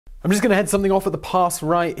I'm just going to head something off at the pass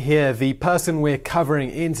right here. The person we're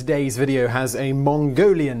covering in today's video has a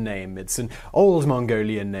Mongolian name. It's an old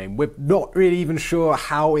Mongolian name. We're not really even sure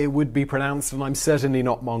how it would be pronounced, and I'm certainly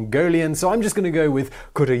not Mongolian, so I'm just going to go with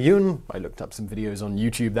Khutulun. I looked up some videos on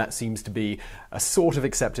YouTube. That seems to be a sort of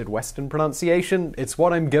accepted Western pronunciation. It's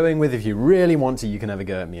what I'm going with. If you really want to, you can have a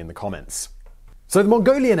go at me in the comments. So the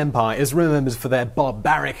Mongolian Empire is remembered for their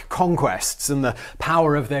barbaric conquests and the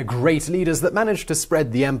power of their great leaders that managed to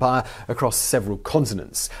spread the empire across several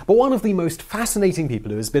continents. But one of the most fascinating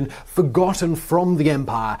people who has been forgotten from the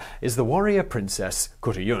empire is the warrior princess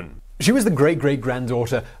Khutulun. She was the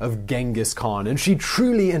great-great-granddaughter of Genghis Khan, and she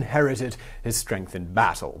truly inherited his strength in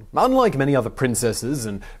battle. Unlike many other princesses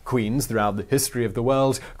and queens throughout the history of the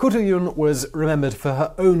world, Khutulun was remembered for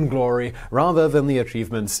her own glory rather than the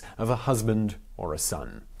achievements of a husband or a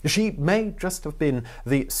son. She may just have been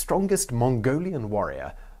the strongest Mongolian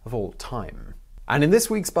warrior of all time. And in this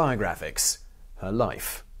week's Biographics, her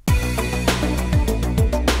life.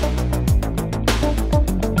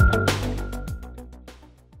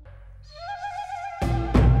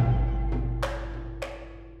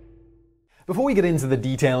 Before we get into the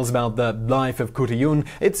details about the life of Khutulun,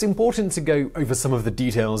 it's important to go over some of the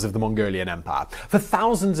details of the Mongolian Empire. For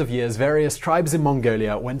thousands of years, various tribes in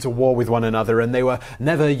Mongolia went to war with one another, and they were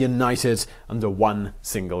never united under one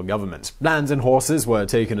single government. Land and horses were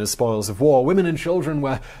taken as spoils of war, women and children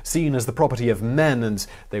were seen as the property of men, and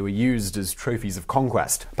they were used as trophies of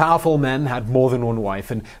conquest. Powerful men had more than one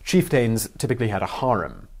wife, and chieftains typically had a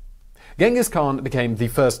harem. Genghis Khan became the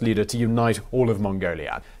first leader to unite all of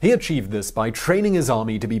Mongolia. He achieved this by training his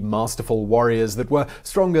army to be masterful warriors that were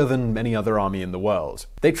stronger than any other army in the world.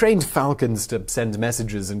 They trained falcons to send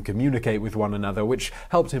messages and communicate with one another, which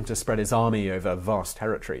helped him to spread his army over vast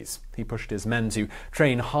territories. He pushed his men to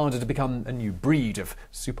train harder to become a new breed of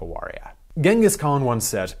super warrior. Genghis Khan once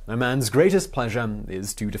said, "A man's greatest pleasure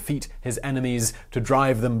is to defeat his enemies, to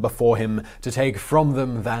drive them before him, to take from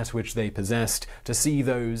them that which they possessed, to see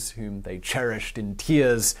those whom they cherished in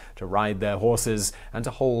tears, to ride their horses, and to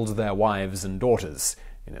hold their wives and daughters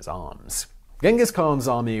in his arms." Genghis Khan's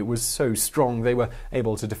army was so strong they were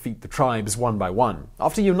able to defeat the tribes one by one.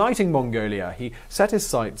 After uniting Mongolia, he set his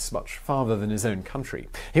sights much farther than his own country.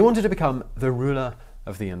 He wanted to become the ruler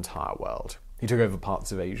of the entire world. He took over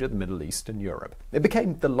parts of Asia, the Middle East, and Europe. It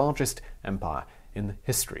became the largest empire in the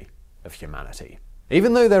history of humanity.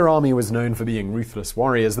 Even though their army was known for being ruthless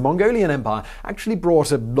warriors, the Mongolian Empire actually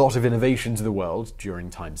brought a lot of innovation to the world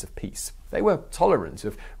during times of peace. They were tolerant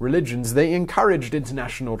of religions, they encouraged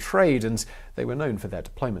international trade, and they were known for their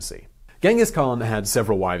diplomacy. Genghis Khan had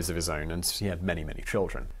several wives of his own, and he had many, many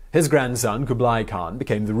children. His grandson, Kublai Khan,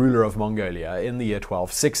 became the ruler of Mongolia in the year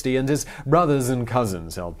 1260, and his brothers and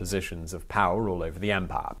cousins held positions of power all over the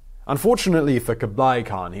empire. Unfortunately for Kublai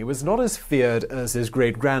Khan, he was not as feared as his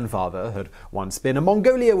great-grandfather had once been, and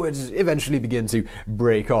Mongolia would eventually begin to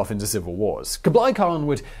break off into civil wars. Kublai Khan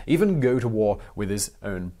would even go to war with his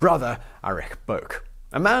own brother, Arikh Bok.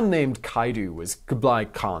 A man named Kaidu was Kublai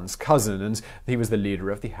Khan's cousin, and he was the leader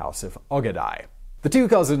of the House of Ogadai. The two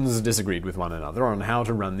cousins disagreed with one another on how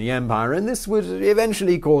to run the empire, and this would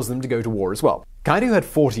eventually cause them to go to war as well. Kaidu had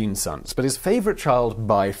 14 sons, but his favorite child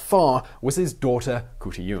by far was his daughter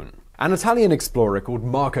Khutulun. An Italian explorer called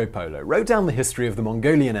Marco Polo wrote down the history of the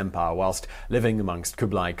Mongolian Empire whilst living amongst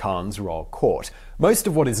Kublai Khan's royal court. Most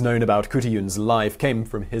of what is known about Khutulun's life came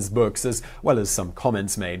from his books, as well as some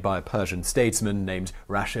comments made by a Persian statesman named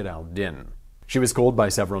Rashid al-Din. She was called by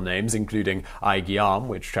several names, including Ai-Gyam,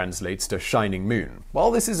 which translates to shining moon. While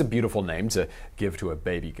this is a beautiful name to give to a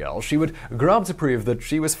baby girl, she would grow up to prove that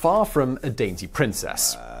she was far from a dainty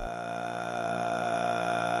princess.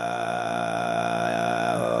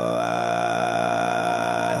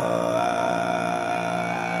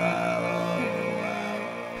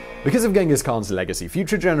 Because of Genghis Khan's legacy,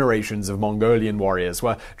 future generations of Mongolian warriors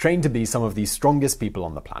were trained to be some of the strongest people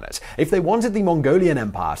on the planet. If they wanted the Mongolian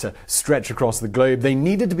Empire to stretch across the globe, they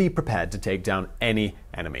needed to be prepared to take down any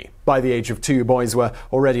enemy. By the age of 2, boys were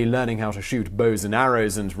already learning how to shoot bows and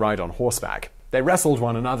arrows and ride on horseback. They wrestled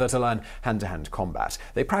one another to learn hand-to-hand combat.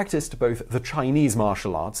 They practiced both the Chinese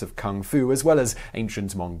martial arts of Kung Fu as well as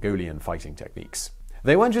ancient Mongolian fighting techniques.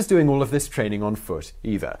 They weren't just doing all of this training on foot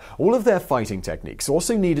either. All of their fighting techniques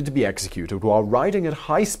also needed to be executed while riding at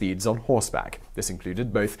high speeds on horseback. This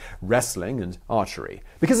included both wrestling and archery.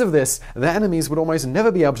 Because of this, their enemies would almost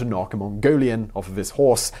never be able to knock a Mongolian off of his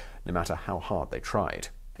horse, no matter how hard they tried.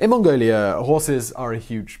 In Mongolia, horses are a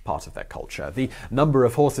huge part of their culture. The number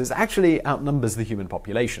of horses actually outnumbers the human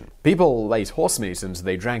population. People ate horse meat and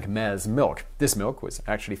they drank mare's milk. This milk was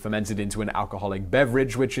actually fermented into an alcoholic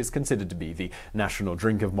beverage, which is considered to be the national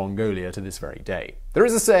drink of Mongolia to this very day. There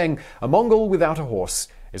is a saying, a Mongol without a horse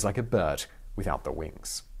is like a bird without the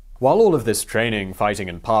wings. While all of this training, fighting,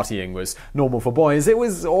 and partying was normal for boys, it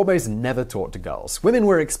was almost never taught to girls. Women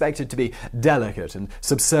were expected to be delicate and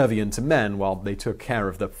subservient to men while they took care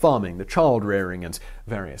of the farming, the child-rearing, and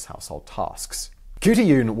various household tasks.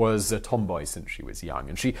 Khutulun was a tomboy since she was young,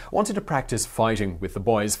 and she wanted to practice fighting with the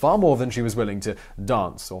boys far more than she was willing to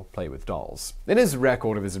dance or play with dolls. In his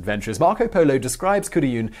record of his adventures, Marco Polo describes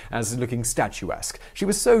Khutulun as looking statuesque. She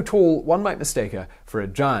was so tall, one might mistake her for a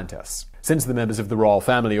giantess. Since the members of the royal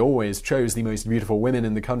family always chose the most beautiful women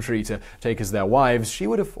in the country to take as their wives, she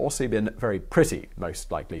would have also been very pretty,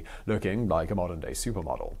 most likely looking like a modern-day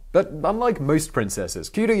supermodel. But unlike most princesses,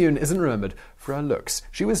 Khutulun isn't remembered for her looks.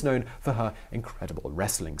 She was known for her incredible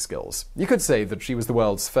wrestling skills. You could say that she was the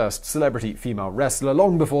world's first celebrity female wrestler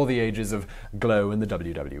long before the ages of Glow and the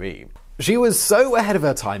WWE. She was so ahead of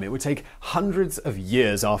her time, it would take hundreds of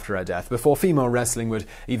years after her death before female wrestling would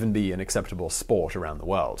even be an acceptable sport around the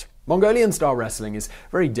world. Mongolian-style wrestling is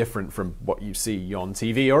very different from what you see on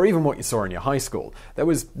TV or even what you saw in your high school. There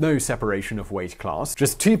was no separation of weight class,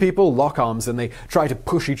 just two people lock arms and they try to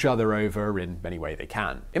push each other over in any way they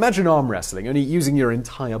can. Imagine arm wrestling, only using your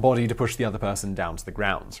entire body to push the other person down to the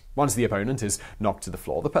ground. Once the opponent is knocked to the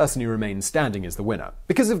floor, the person who remains standing is the winner.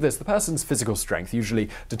 Because of this, the person's physical strength usually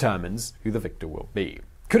determines who the victor will be.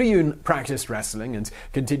 Khutulun practiced wrestling and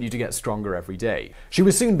continued to get stronger every day. She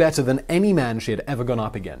was soon better than any man she had ever gone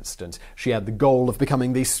up against, and she had the goal of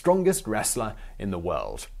becoming the strongest wrestler in the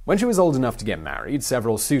world. When she was old enough to get married,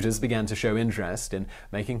 several suitors began to show interest in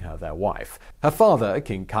making her their wife. Her father,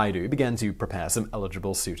 King Kaidu, began to prepare some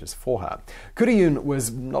eligible suitors for her. Khutulun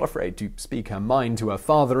was not afraid to speak her mind to her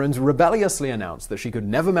father and rebelliously announced that she could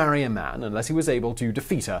never marry a man unless he was able to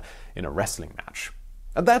defeat her in a wrestling match.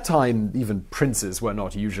 At that time, even princes were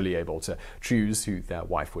not usually able to choose who their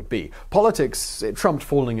wife would be. Politics, it trumped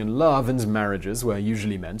falling in love, and marriages were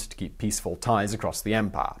usually meant to keep peaceful ties across the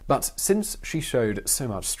empire. But since she showed so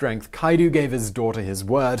much strength, Kaidu gave his daughter his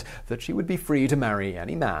word that she would be free to marry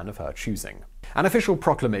any man of her choosing. An official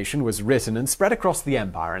proclamation was written and spread across the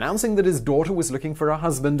empire announcing that his daughter was looking for a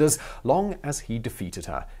husband as long as he defeated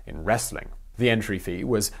her in wrestling. The entry fee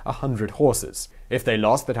was 100 horses. If they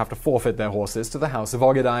lost, they'd have to forfeit their horses to the House of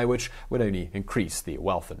Ogedai, which would only increase the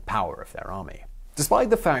wealth and power of their army. Despite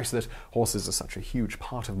the fact that horses are such a huge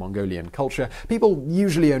part of Mongolian culture, people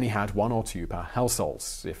usually only had one or two per household,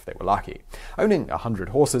 if they were lucky. Owning 100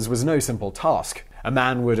 horses was no simple task. A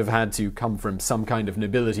man would have had to come from some kind of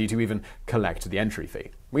nobility to even collect the entry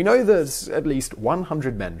fee. We know that at least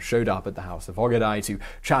 100 men showed up at the House of Ogedai to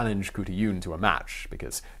challenge Khutulun to a match,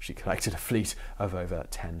 because she collected a fleet of over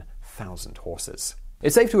 10,000 horses.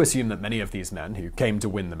 It's safe to assume that many of these men who came to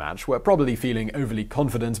win the match were probably feeling overly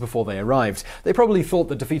confident before they arrived. They probably thought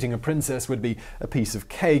that defeating a princess would be a piece of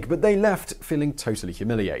cake, but they left feeling totally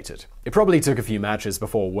humiliated. It probably took a few matches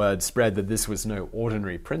before word spread that this was no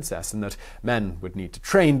ordinary princess and that men would need to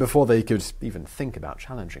train before they could even think about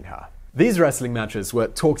challenging her. These wrestling matches were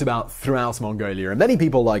talked about throughout Mongolia, and many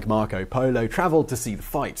people like Marco Polo traveled to see the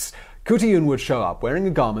fights. Khutulun would show up wearing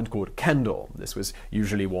a garment called kendor. This was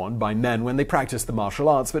usually worn by men when they practiced the martial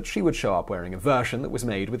arts, but she would show up wearing a version that was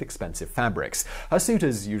made with expensive fabrics. Her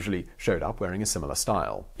suitors usually showed up wearing a similar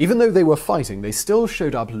style. Even though they were fighting, they still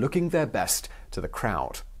showed up looking their best to the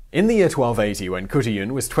crowd. In the year 1280, when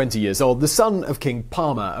Khutulun was 20 years old, the son of King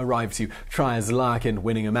Parma arrived to try his luck in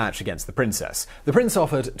winning a match against the princess. The prince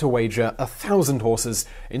offered to wager 1,000 horses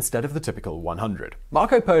instead of the typical 100.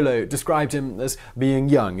 Marco Polo described him as being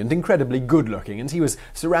young and incredibly good-looking, and he was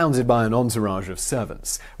surrounded by an entourage of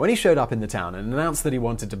servants. When he showed up in the town and announced that he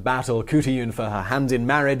wanted to battle Khutulun for her hand in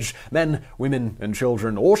marriage, men, women, and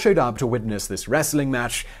children all showed up to witness this wrestling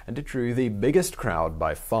match, and it drew the biggest crowd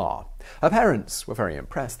by far. Her parents were very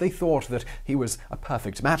impressed. They thought that he was a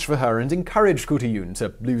perfect match for her and encouraged Khutulun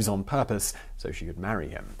to lose on purpose so she could marry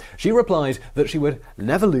him. She replied that she would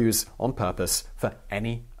never lose on purpose for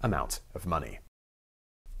any amount of money.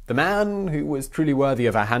 The man who was truly worthy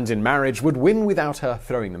of her hand in marriage would win without her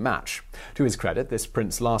throwing the match. To his credit, this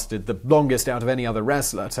prince lasted the longest out of any other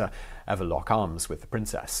wrestler to ever lock arms with the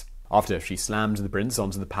princess. After she slammed the prince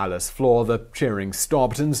onto the palace floor, the cheering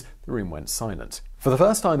stopped and the room went silent. For the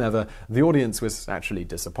first time ever, the audience was actually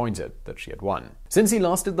disappointed that she had won. Since he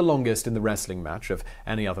lasted the longest in the wrestling match of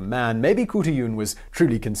any other man, maybe Khutulun was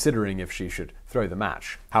truly considering if she should throw the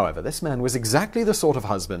match. However, this man was exactly the sort of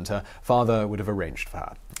husband her father would have arranged for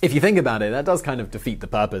her. If you think about it, that does kind of defeat the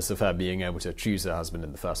purpose of her being able to choose her husband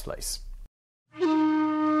in the first place.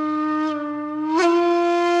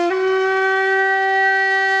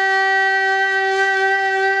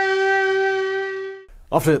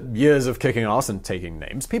 After years of kicking ass and taking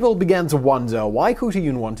names, people began to wonder why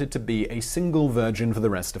Khutulun wanted to be a single virgin for the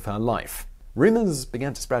rest of her life. Rumors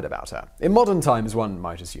began to spread about her. In modern times, one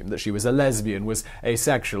might assume that she was a lesbian, was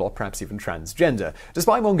asexual, or perhaps even transgender.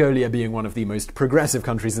 Despite Mongolia being one of the most progressive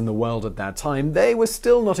countries in the world at that time, they were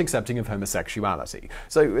still not accepting of homosexuality.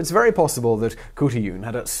 So it's very possible that Khutulun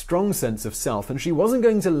had a strong sense of self, and she wasn't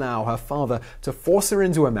going to allow her father to force her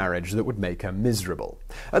into a marriage that would make her miserable.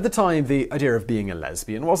 At the time, the idea of being a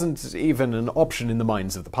lesbian wasn't even an option in the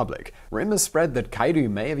minds of the public. Rumors spread that Kaidu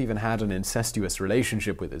may have even had an incestuous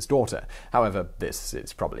relationship with his daughter. However, this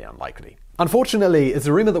is probably unlikely. Unfortunately, it's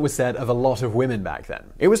a rumor that was said of a lot of women back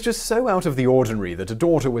then. It was just so out of the ordinary that a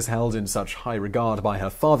daughter was held in such high regard by her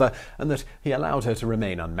father and that he allowed her to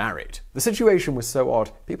remain unmarried. The situation was so odd,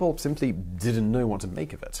 people simply didn't know what to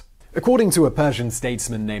make of it. According to a Persian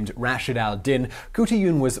statesman named Rashid al-Din,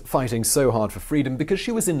 Khutulun was fighting so hard for freedom because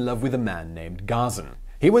she was in love with a man named Ghazan.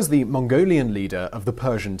 He was the Mongolian leader of the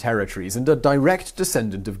Persian territories and a direct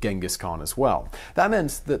descendant of Genghis Khan as well. That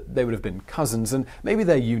meant that they would have been cousins, and maybe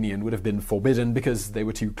their union would have been forbidden because they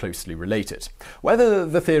were too closely related. Whether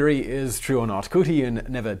the theory is true or not, Khutulun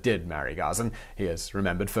never did marry Ghazan. He is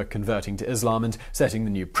remembered for converting to Islam and setting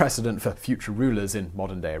the new precedent for future rulers in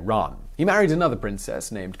modern-day Iran. He married another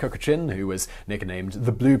princess named Khutulun, who was nicknamed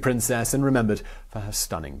the Blue Princess and remembered for her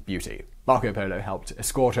stunning beauty. Marco Polo helped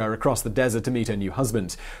escort her across the desert to meet her new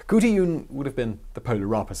husband. Khutulun would have been the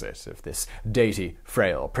polar opposite of this dainty,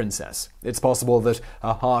 frail princess. It's possible that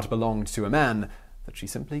her heart belonged to a man that she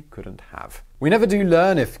simply couldn't have. We never do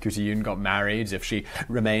learn if Khutulun got married, if she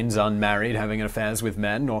remains unmarried, having affairs with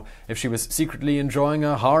men, or if she was secretly enjoying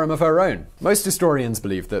a harem of her own. Most historians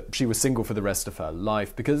believe that she was single for the rest of her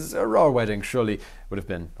life because a royal wedding surely would have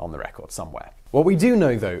been on the record somewhere. What we do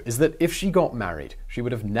know, though, is that if she got married, she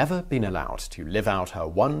would have never been allowed to live out her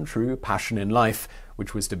one true passion in life,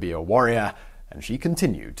 which was to be a warrior, and she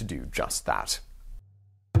continued to do just that.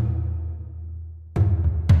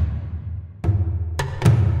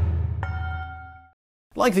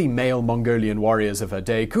 Like the male Mongolian warriors of her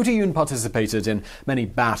day, Khutulun participated in many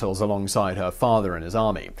battles alongside her father and his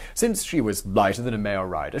army. Since she was lighter than a male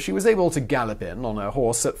rider, she was able to gallop in on her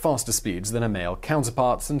horse at faster speeds than her male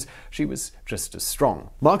counterparts, and she was just as strong.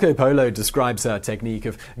 Marco Polo describes her technique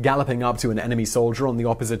of galloping up to an enemy soldier on the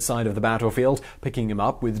opposite side of the battlefield, picking him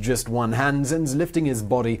up with just one hand and lifting his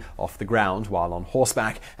body off the ground while on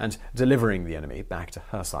horseback and delivering the enemy back to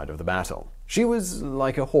her side of the battle. She was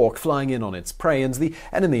like a hawk flying in on its prey, and the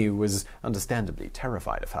enemy was understandably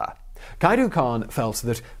terrified of her. Kaidu Khan felt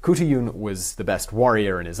that Khutulun was the best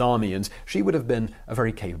warrior in his army, and she would have been a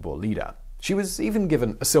very capable leader. She was even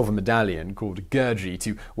given a silver medallion called Gurji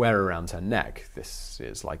to wear around her neck. This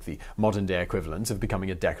is like the modern-day equivalent of becoming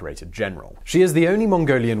a decorated general. She is the only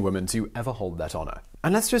Mongolian woman to ever hold that honor.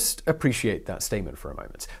 And let's just appreciate that statement for a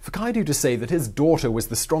moment. For Kaidu to say that his daughter was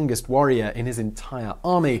the strongest warrior in his entire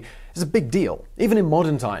army is a big deal. Even in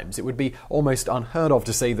modern times, it would be almost unheard of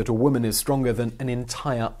to say that a woman is stronger than an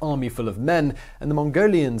entire army full of men, and the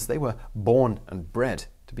Mongolians, they were born and bred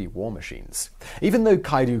to be war machines. Even though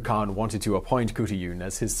Kaidu Khan wanted to appoint Khutulun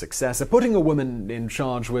as his successor, putting a woman in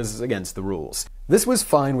charge was against the rules. This was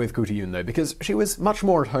fine with Khutulun, though, because she was much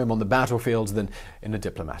more at home on the battlefield than in a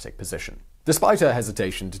diplomatic position. Despite her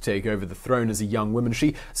hesitation to take over the throne as a young woman,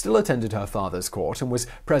 she still attended her father's court and was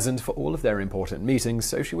present for all of their important meetings,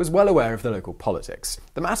 so she was well aware of the local politics.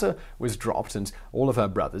 The matter was dropped, and all of her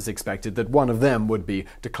brothers expected that one of them would be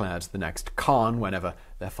declared the next Khan whenever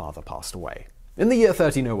their father passed away. In the year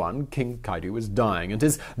 1301, King Kaidu was dying, and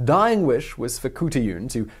his dying wish was for Khutulun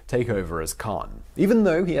to take over as Khan. Even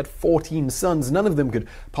though he had 14 sons, none of them could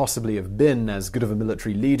possibly have been as good of a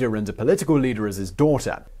military leader and a political leader as his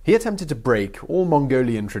daughter. He attempted to break all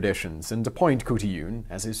Mongolian traditions and appoint Khutulun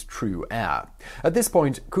as his true heir. At this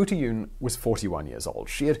point, Khutulun was 41 years old.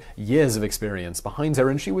 She had years of experience behind her,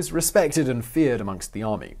 and she was respected and feared amongst the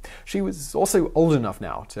army. She was also old enough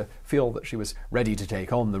now to feel that she was ready to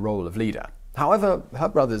take on the role of leader. However, her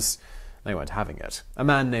brothers, they weren't having it. A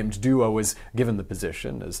man named Dua was given the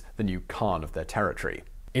position as the new Khan of their territory.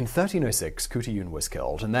 In 1306, Khutulun was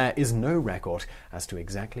killed, and there is no record as to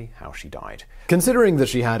exactly how she died. Considering that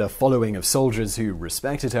she had a following of soldiers who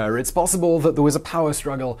respected her, it's possible that there was a power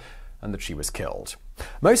struggle and that she was killed.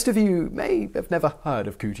 Most of you may have never heard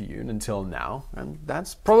of Khutulun until now, and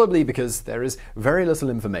that's probably because there is very little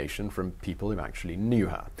information from people who actually knew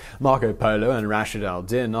her. Marco Polo and Rashid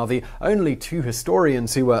al-Din are the only two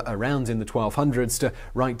historians who were around in the 1200s to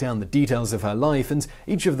write down the details of her life, and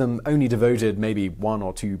each of them only devoted maybe 1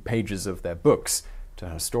 or 2 pages of their books to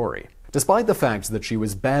her story. Despite the fact that she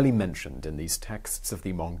was barely mentioned in these texts of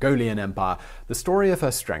the Mongolian Empire, the story of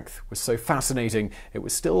her strength was so fascinating it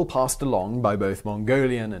was still passed along by both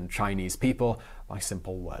Mongolian and Chinese people by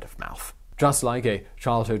simple word of mouth. Just like a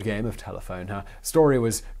childhood game of telephone, her story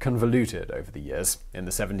was convoluted over the years. In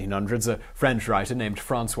the 1700s, a French writer named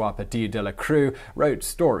François Petit de la Crue wrote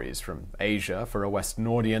stories from Asia for a Western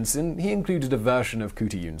audience, and he included a version of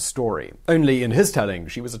Khutulun's story. Only in his telling,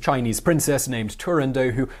 she was a Chinese princess named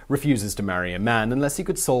Turando who refuses to marry a man unless he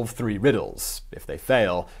could solve 3 riddles. If they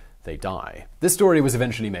fail, they die. This story was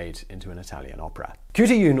eventually made into an Italian opera.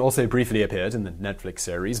 Khutulun also briefly appeared in the Netflix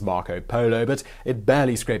series Marco Polo, but it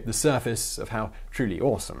barely scraped the surface of how truly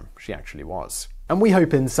awesome she actually was. And we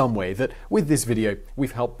hope in some way that with this video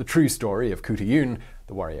we've helped the true story of Khutulun,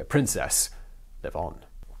 the warrior princess, live on.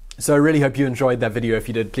 So I really hope you enjoyed that video. If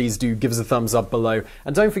you did, please do give us a thumbs up below.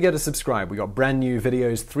 And don't forget to subscribe. We got brand new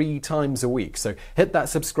videos 3 times a week. So hit that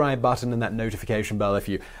subscribe button and that notification bell if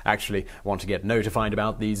you actually want to get notified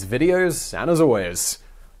about these videos. And as always,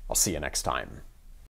 I'll see you next time.